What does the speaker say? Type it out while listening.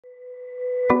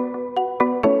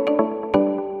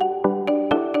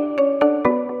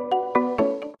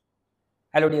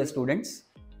Hello dear students.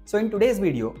 So in today's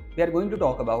video, we are going to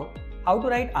talk about how to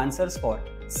write answers for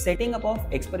setting up of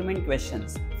experiment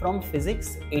questions from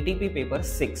Physics ATP Paper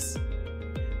 6.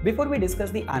 Before we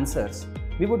discuss the answers,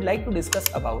 we would like to discuss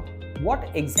about what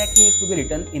exactly is to be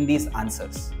written in these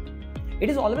answers. It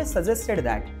is always suggested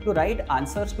that to write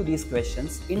answers to these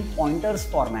questions in pointers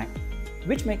format,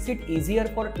 which makes it easier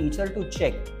for teacher to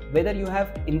check whether you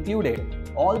have included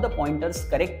all the pointers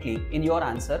correctly in your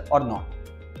answer or not.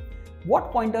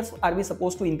 What pointers are we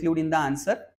supposed to include in the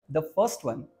answer? The first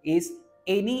one is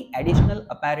any additional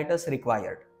apparatus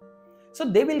required. So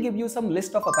they will give you some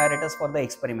list of apparatus for the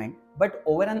experiment, but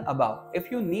over and above, if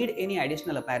you need any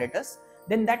additional apparatus,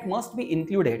 then that must be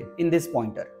included in this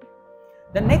pointer.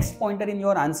 The next pointer in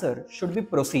your answer should be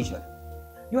procedure.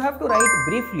 You have to write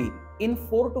briefly in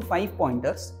 4 to 5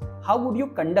 pointers how would you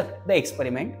conduct the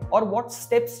experiment or what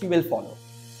steps you will follow.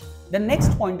 The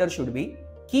next pointer should be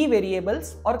key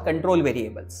variables or control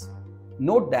variables.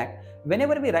 Note that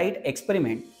whenever we write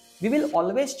experiment, we will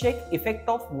always check effect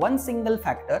of one single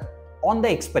factor on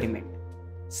the experiment.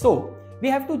 So we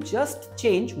have to just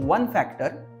change one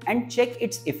factor and check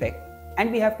its effect,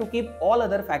 and we have to keep all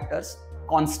other factors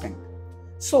constant.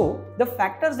 So the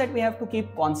factors that we have to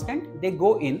keep constant, they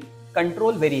go in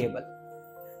control variable.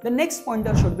 The next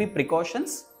pointer should be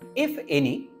precautions, if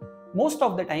any. Most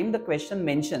of the time the question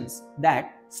mentions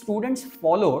that students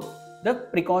followed the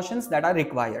precautions that are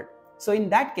required. So in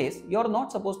that case, you are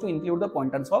not supposed to include the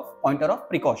pointer of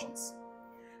precautions.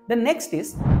 The next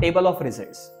is table of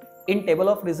results. In table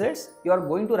of results, you are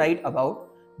going to write about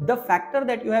the factor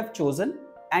that you have chosen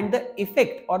and the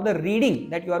effect or the reading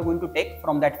that you are going to take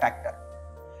from that factor.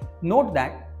 Note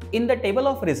that in the table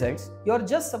of results, you are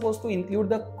just supposed to include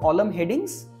the column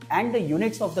headings and the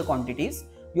units of the quantities.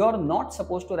 You are not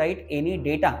supposed to write any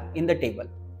data in the table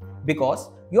because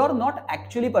you are not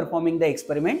actually performing the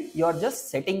experiment, you are just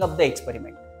setting up the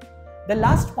experiment. The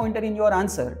last pointer in your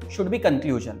answer should be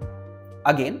conclusion.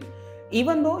 Again,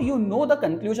 even though you know the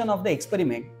conclusion of the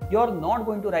experiment, you are not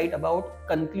going to write about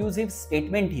conclusive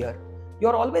statement here. You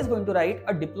are always going to write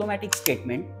a diplomatic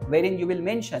statement wherein you will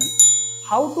mention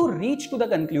how to reach to the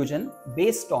conclusion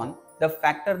based on the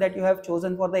factor that you have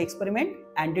chosen for the experiment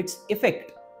and its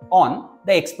effect on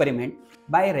the experiment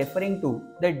by referring to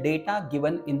the data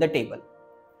given in the table.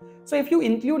 So if you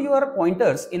include your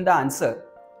pointers in the answer,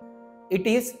 it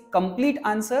is complete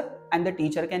answer and the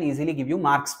teacher can easily give you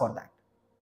marks for that.